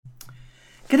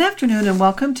Good afternoon and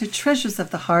welcome to Treasures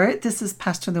of the Heart. This is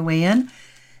Pastor Luann,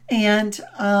 and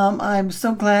I'm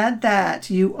so glad that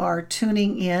you are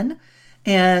tuning in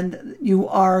and you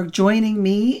are joining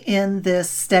me in this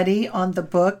study on the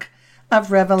book of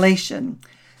Revelation.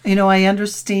 You know, I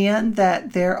understand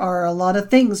that there are a lot of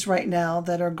things right now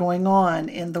that are going on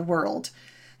in the world.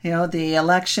 You know, the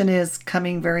election is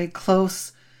coming very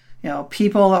close. You know,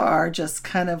 people are just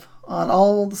kind of on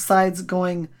all sides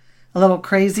going a little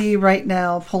crazy right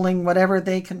now, pulling whatever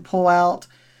they can pull out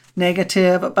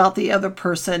negative about the other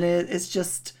person. It's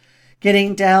just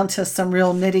getting down to some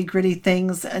real nitty-gritty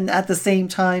things. And at the same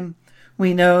time,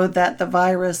 we know that the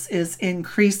virus is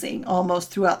increasing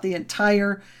almost throughout the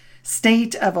entire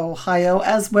state of Ohio,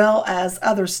 as well as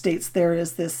other states. There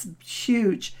is this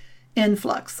huge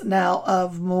influx now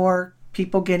of more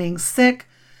people getting sick,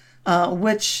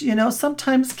 which, you know,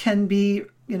 sometimes can be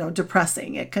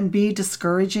depressing. It can be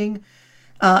discouraging.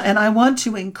 And I want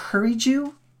to encourage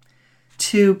you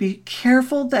to be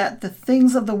careful that the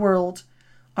things of the world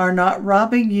are not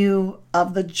robbing you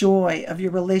of the joy of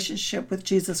your relationship with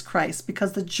Jesus Christ,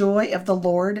 because the joy of the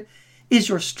Lord is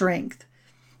your strength.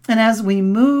 And as we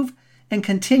move and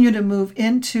continue to move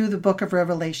into the book of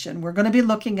Revelation, we're going to be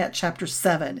looking at chapter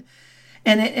 7.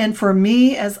 And for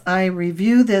me, as I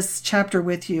review this chapter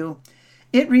with you,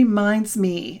 it reminds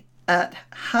me at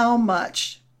how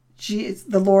much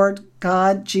the Lord,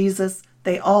 God, Jesus,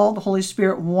 the Holy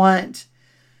Spirit want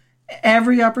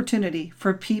every opportunity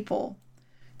for people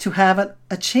to have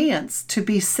a chance to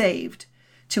be saved,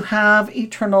 to have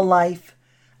eternal life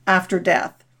after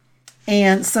death.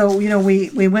 And so, you know,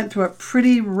 we went through a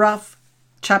pretty rough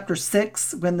chapter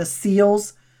 6 when the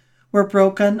seals were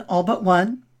broken, all but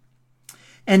one.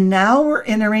 And now we're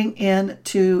entering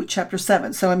into chapter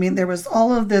 7. So, I mean, there was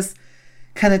all of this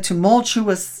kind of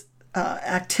tumultuous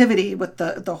activity with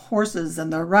the horses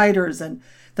and the riders and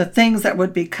the things that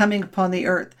would be coming upon the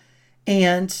earth.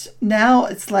 And now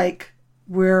it's like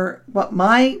we're what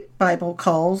my Bible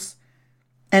calls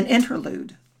an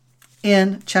interlude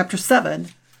in chapter 7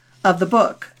 of the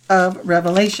book of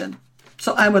Revelation.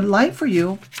 So I would like for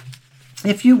you,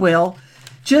 if you will,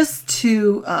 just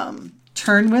to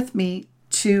turn with me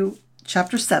to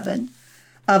chapter 7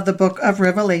 of the book of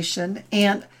Revelation.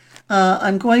 And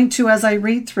I'm going to, as I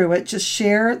read through it, just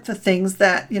share the things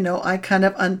that, you know, I kind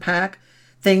of unpack,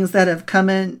 things that have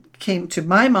came to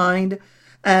my mind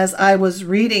as I was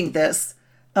reading this.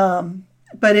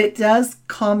 But it does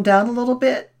calm down a little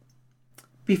bit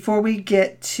before we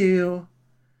get to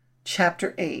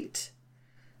chapter 8.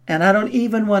 And I don't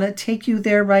even want to take you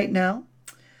there right now.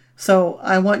 So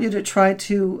I want you to try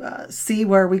to see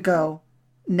where we go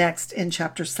next in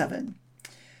chapter 7.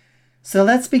 So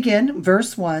let's begin,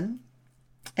 verse 1.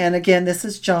 And again, this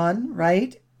is John,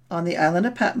 right? On the island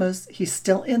of Patmos. He's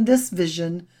still in this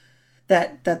vision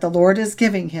that the Lord is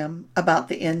giving him about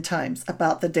the end times,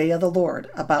 about the day of the Lord,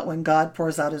 about when God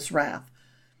pours out his wrath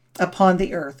upon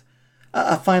the earth,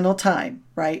 a final time,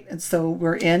 right? And so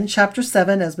we're in chapter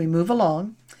 7 as we move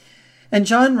along. And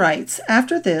John writes,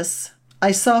 "After this,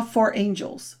 I saw 4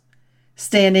 angels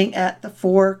standing at the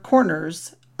 4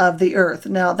 corners of the earth."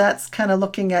 Now that's kind of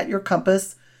looking at your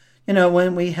compass, you know,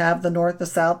 when we have the north, the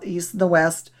south, east, the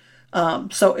west.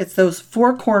 So it's those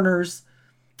 4 corners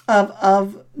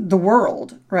of the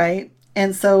world, right?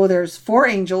 And so there's 4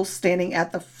 angels standing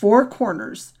at the 4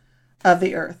 corners of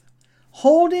the earth,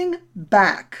 holding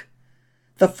back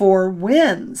the 4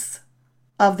 winds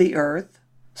of the earth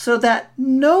so that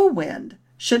no wind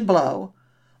should blow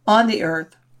on the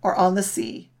earth or on the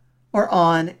sea or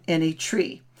on any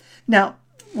tree. Now,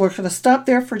 we're going to stop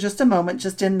there for just a moment,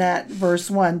 just in that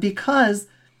verse 1, because,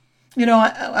 you know,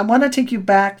 I want to take you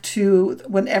back to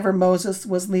whenever Moses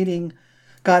was leading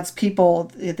God's people,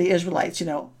 the Israelites, you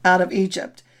know, out of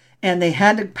Egypt, and they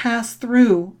had to pass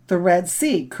through the Red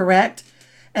Sea, correct?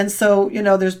 And so, you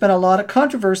know, there's been a lot of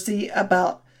controversy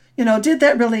about, you know, did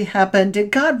that really happen?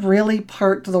 Did God really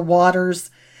part the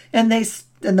waters? And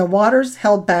the waters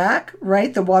held back,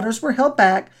 right? The waters were held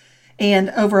back.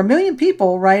 And over 1 million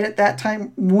people, right, at that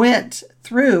time went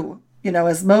through, you know,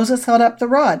 as Moses held up the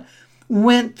rod,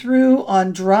 went through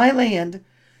on dry land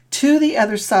to the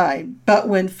other side. But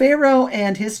when Pharaoh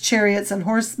and his chariots and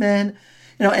horsemen,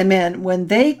 you know, and men, when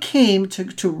they came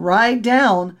to ride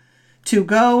down to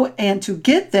go and to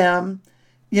get them,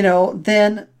 you know,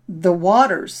 then the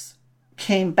waters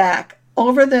came back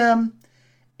over them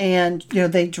and, you know,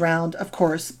 they drowned, of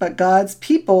course. But God's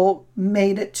people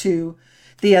made it to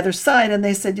the other side. And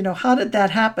they said, you know, how did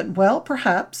that happen? Well,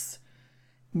 perhaps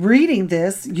reading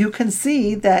this, you can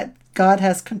see that God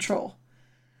has control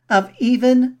of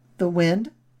even the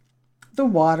wind, the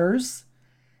waters,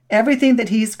 Everything that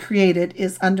he's created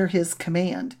is under his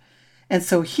command. And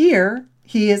so here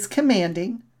he is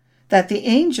commanding that the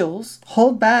angels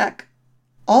hold back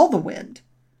all the wind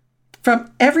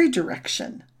from every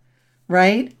direction,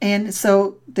 right? And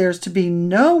so there's to be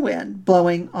no wind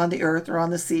blowing on the earth or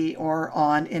on the sea or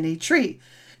on any tree.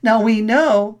 Now we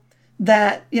know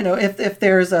that, if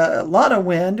there's a lot of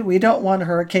wind, we don't want a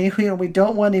hurricane, we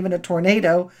don't want even a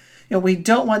tornado. We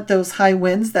don't want those high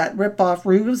winds that rip off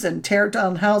roofs and tear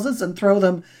down houses and throw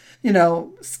them,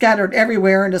 scattered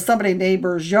everywhere into somebody's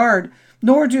neighbor's yard.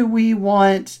 Nor do we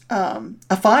want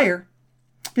a fire,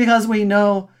 because we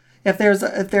know if there's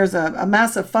a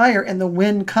massive fire and the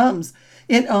wind comes,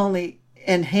 it only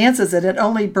enhances it. It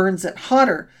only burns it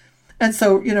hotter. And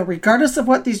so, regardless of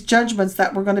what these judgments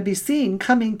that we're going to be seeing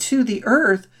coming to the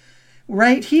earth,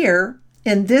 right here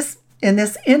in this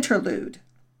interlude,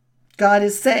 God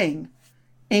is saying,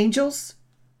 angels,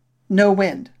 no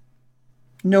wind.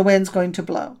 No wind's going to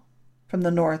blow from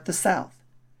the north, the south,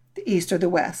 the east, or the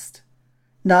west.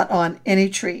 Not on any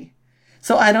tree.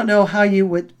 So I don't know how you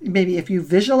would, maybe if you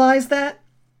visualize that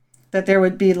there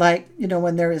would be like,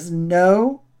 when there is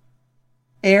no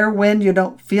air, wind, you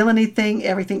don't feel anything,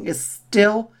 everything is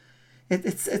still.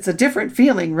 It's a different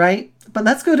feeling, right? But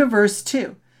let's go to verse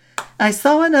 2. I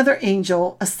saw another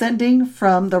angel ascending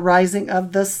from the rising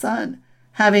of the sun,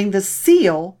 having the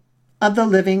seal of the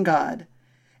living God.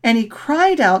 And he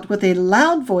cried out with a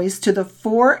loud voice to the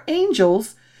 4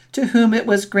 angels to whom it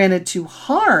was granted to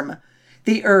harm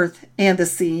the earth and the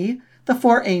sea, the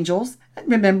 4 angels.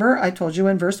 Remember, I told you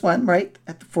in verse 1, right?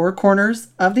 At the 4 corners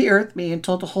of the earth, being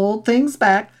told to hold things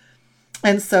back.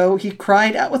 And so he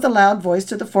cried out with a loud voice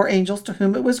to the 4 angels to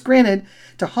whom it was granted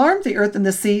to harm the earth and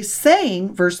the sea,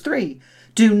 saying, verse 3,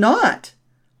 do not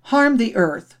harm the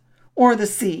earth or the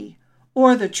sea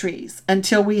or the trees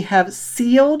until we have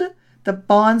sealed the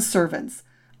bondservants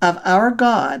of our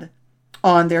God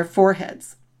on their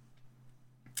foreheads.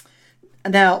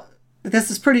 Now,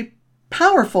 this is pretty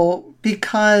powerful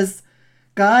because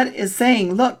God is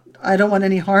saying, look, I don't want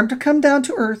any harm to come down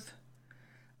to earth.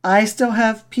 I still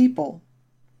have people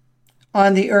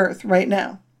on the earth right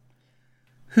now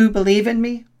who believe in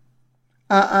me.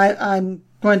 I'm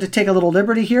going to take a little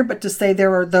liberty here, but to say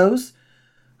there are those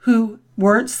who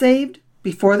weren't saved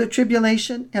before the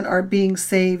tribulation and are being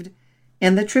saved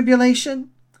in the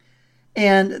tribulation.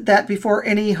 And that before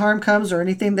any harm comes or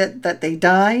anything that they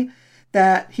die,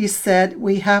 that he said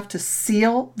we have to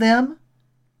seal them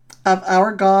of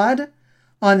our God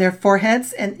on their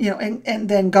foreheads, and and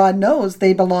then God knows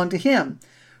they belong to him,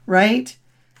 right?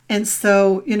 And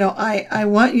so I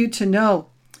want you to know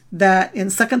that in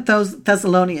 2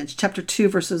 Thessalonians chapter 2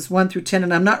 verses 1 through 10,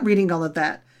 and I'm not reading all of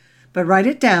that, but write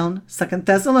it down, 2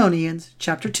 Thessalonians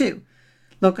chapter 2,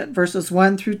 look at verses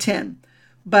 1 through 10.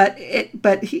 But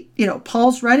he,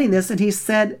 Paul's writing this, and he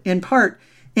said in part,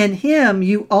 in him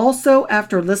you also,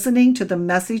 after listening to the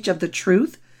message of the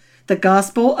truth, the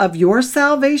gospel of your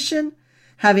salvation,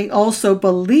 having also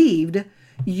believed,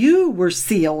 you were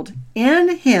sealed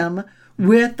in him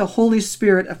with the Holy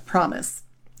Spirit of promise.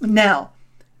 Now,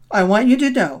 I want you to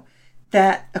know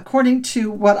that according to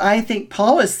what I think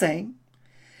Paul is saying,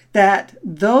 that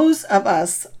those of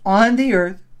us on the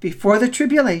earth before the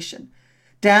tribulation,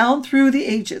 down through the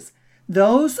ages,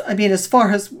 as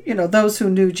far as, those who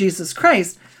knew Jesus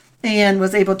Christ and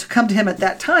was able to come to him at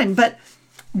that time, but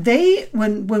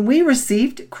when we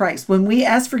received Christ, when we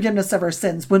asked forgiveness of our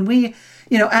sins, when we,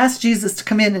 asked Jesus to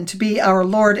come in and to be our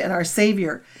Lord and our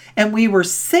Savior, and we were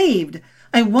saved,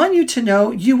 I want you to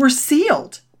know you were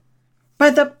sealed by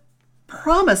the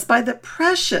promise, by the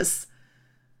precious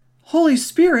Holy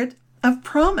Spirit of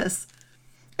promise.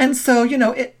 And so,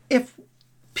 if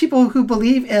people who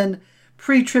believe in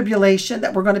pre-tribulation,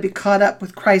 that we're going to be caught up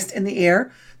with Christ in the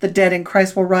air, the dead in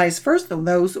Christ will rise first, and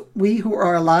those we who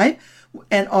are alive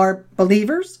and are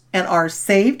believers and are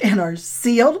saved and are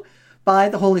sealed by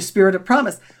the Holy Spirit of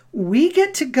promise, we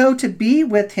get to go to be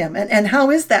with him. And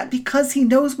how is that? Because he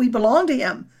knows we belong to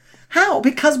him. How?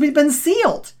 Because we've been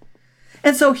sealed.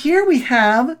 And so here we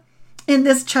have in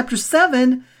this chapter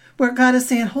 7 where God is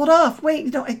saying, hold off,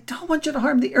 wait, I don't want you to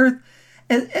harm the earth,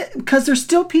 because there's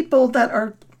still people that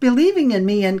are believing in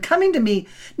me and coming to me.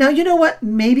 Now, you know what?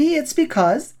 Maybe it's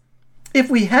because if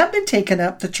we have been taken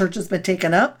up, the church has been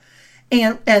taken up,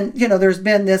 and there's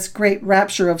been this great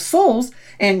rapture of souls,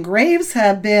 and graves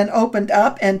have been opened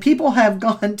up, and people have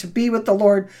gone to be with the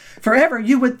Lord forever.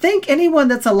 You would think anyone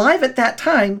that's alive at that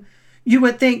time, you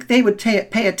would think they would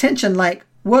pay attention, like,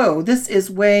 whoa, this is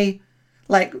way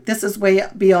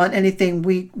beyond anything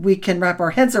we can wrap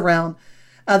our heads around,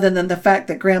 other than the fact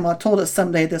that Grandma told us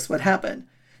someday this would happen.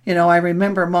 I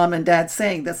remember mom and dad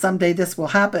saying that someday this will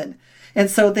happen. And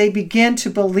so they begin to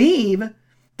believe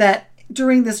that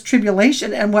during this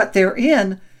tribulation and what they're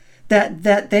in,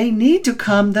 that they need to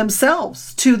come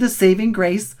themselves to the saving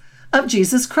grace of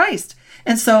Jesus Christ.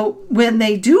 And so when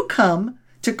they do come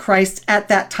to Christ at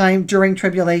that time during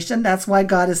tribulation, that's why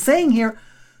God is saying here,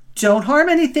 don't harm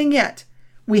anything yet.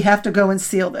 We have to go and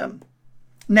seal them.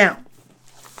 Now,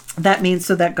 that means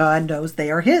so that God knows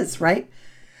they are his, right?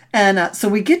 And so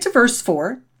we get to verse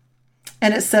 4,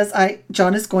 and it says,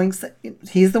 John is going,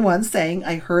 he's the one saying,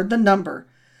 I heard the number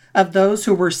of those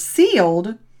who were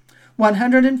sealed,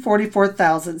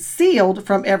 144,000, sealed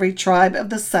from every tribe of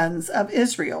the sons of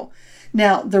Israel.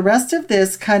 Now, the rest of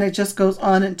this kind of just goes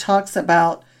on and talks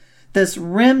about this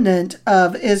remnant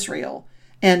of Israel,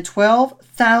 and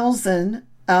 12,000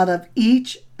 out of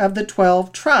each of the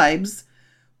 12 tribes,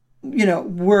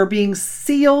 were being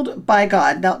sealed by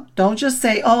God. Now, don't just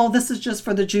say, oh, this is just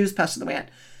for the Jews, Pastor Luann.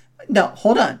 No,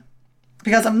 hold on,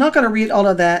 because I'm not going to read all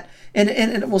of that, and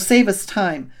it will save us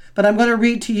time. But I'm going to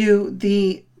read to you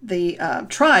the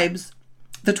tribes,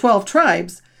 the 12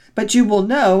 tribes, but you will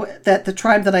know that the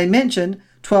tribe that I mentioned,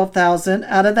 12,000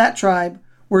 out of that tribe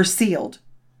were sealed,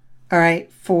 all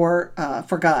right, for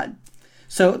God.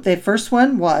 So the first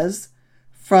one was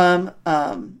from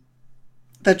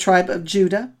the tribe of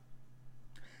Judah,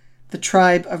 the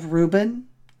tribe of Reuben,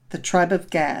 the tribe of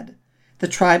Gad, the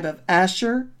tribe of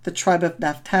Asher, the tribe of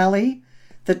Naphtali,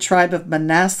 the tribe of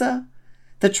Manasseh,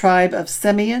 the tribe of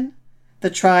Simeon, the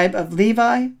tribe of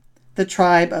Levi, the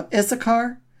tribe of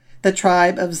Issachar, the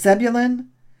tribe of Zebulun,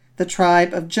 the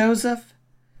tribe of Joseph,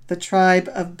 the tribe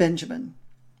of Benjamin.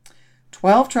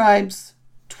 12 tribes,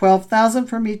 12,000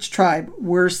 from each tribe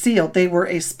were sealed. They were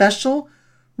a special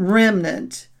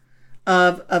remnant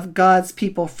of God's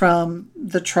people from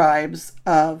the tribes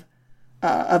of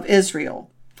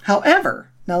Israel.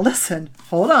 However, now listen,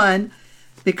 hold on,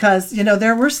 because,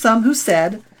 there were some who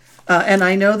said, and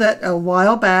I know that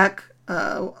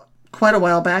quite a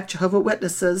while back, Jehovah's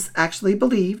Witnesses actually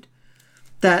believed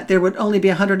that there would only be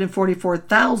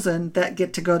 144,000 that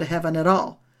get to go to heaven at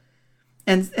all.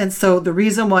 And so the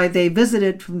reason why they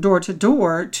visited from door to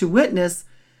door to witness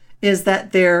is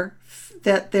that their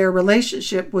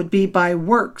relationship would be by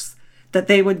works, that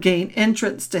they would gain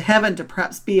entrance to heaven to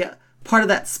perhaps be a part of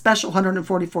that special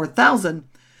 144,000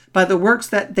 by the works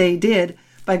that they did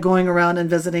by going around and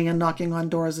visiting and knocking on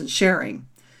doors and sharing.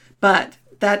 But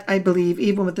that, I believe,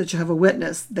 even with the Jehovah's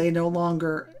Witness, they no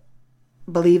longer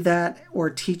believe that or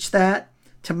teach that.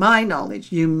 To my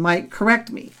knowledge, you might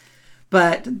correct me,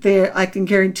 but I can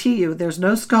guarantee you there's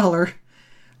no scholar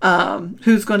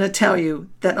who's going to tell you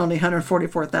that only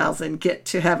 144,000 get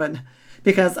to heaven,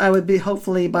 because I would be,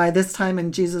 hopefully by this time,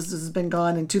 and Jesus has been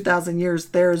gone in 2,000 years,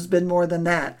 there's been more than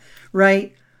that,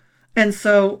 right? And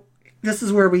so this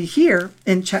is where we hear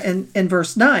in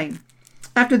verse 9,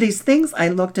 after these things I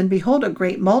looked, and behold, a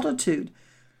great multitude,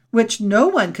 which no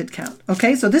one could count.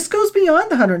 Okay, so this goes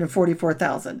beyond the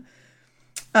 144,000,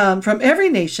 from every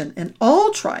nation and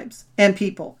all tribes and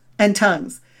people and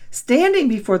tongues, standing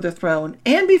before the throne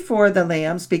and before the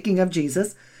Lamb, speaking of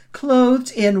Jesus,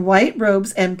 clothed in white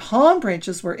robes, and palm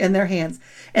branches were in their hands.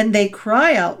 And they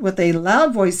cry out with a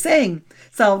loud voice, saying,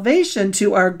 Salvation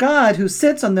to our God who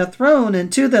sits on the throne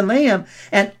and to the Lamb.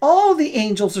 And all the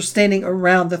angels are standing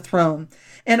around the throne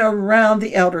and around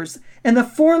the elders and the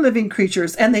 4 living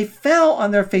creatures. And they fell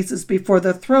on their faces before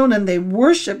the throne, and they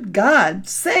worshiped God,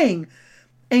 saying,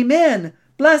 Amen.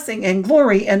 Blessing and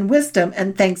glory and wisdom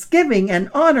and thanksgiving and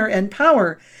honor and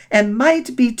power and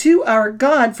might be to our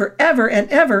God forever and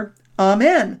ever.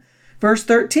 Amen. Verse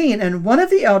 13, and one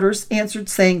of the elders answered,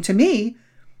 saying to me,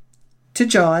 to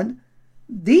John,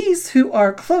 These who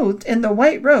are clothed in the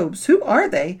white robes, who are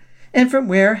they, and from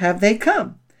where have they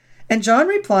come? And John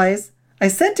replies, I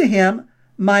said to him,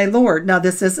 My Lord. Now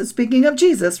this isn't speaking of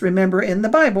Jesus. Remember, in the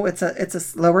Bible, it's a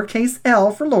lowercase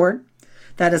L for Lord.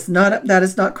 That is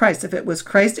not Christ. If it was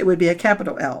Christ, it would be a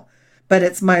capital L. But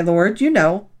it's my Lord,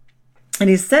 And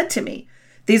he said to me,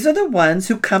 These are the ones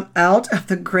who come out of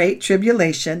the great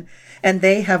tribulation, and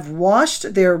they have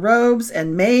washed their robes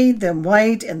and made them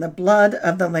white in the blood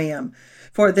of the Lamb.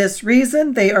 For this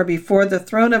reason they are before the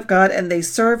throne of God, and they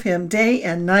serve him day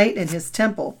and night in his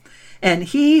temple. And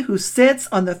he who sits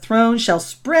on the throne shall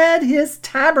spread his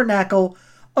tabernacle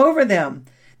over them.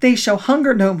 They shall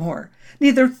hunger no more,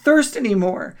 neither thirst any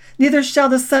more, neither shall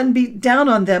the sun beat down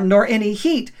on them, nor any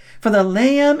heat. For the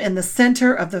Lamb in the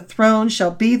center of the throne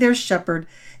shall be their shepherd,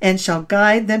 and shall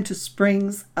guide them to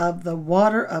springs of the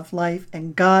water of life,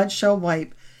 and God shall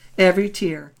wipe every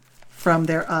tear from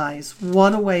their eyes.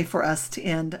 What a way for us to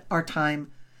end our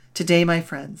time today, my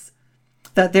friends.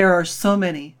 that there are so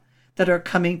many that are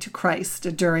coming to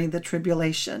Christ during the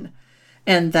tribulation,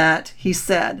 and that he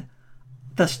said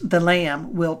the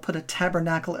Lamb will put a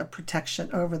tabernacle of protection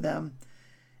over them,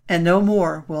 and no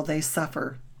more will they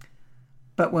suffer.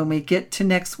 But when we get to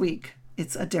next week,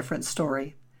 it's a different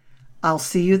story. I'll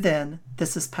see you then.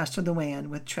 This is Pastor Luann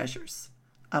with Treasures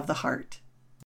of the Heart.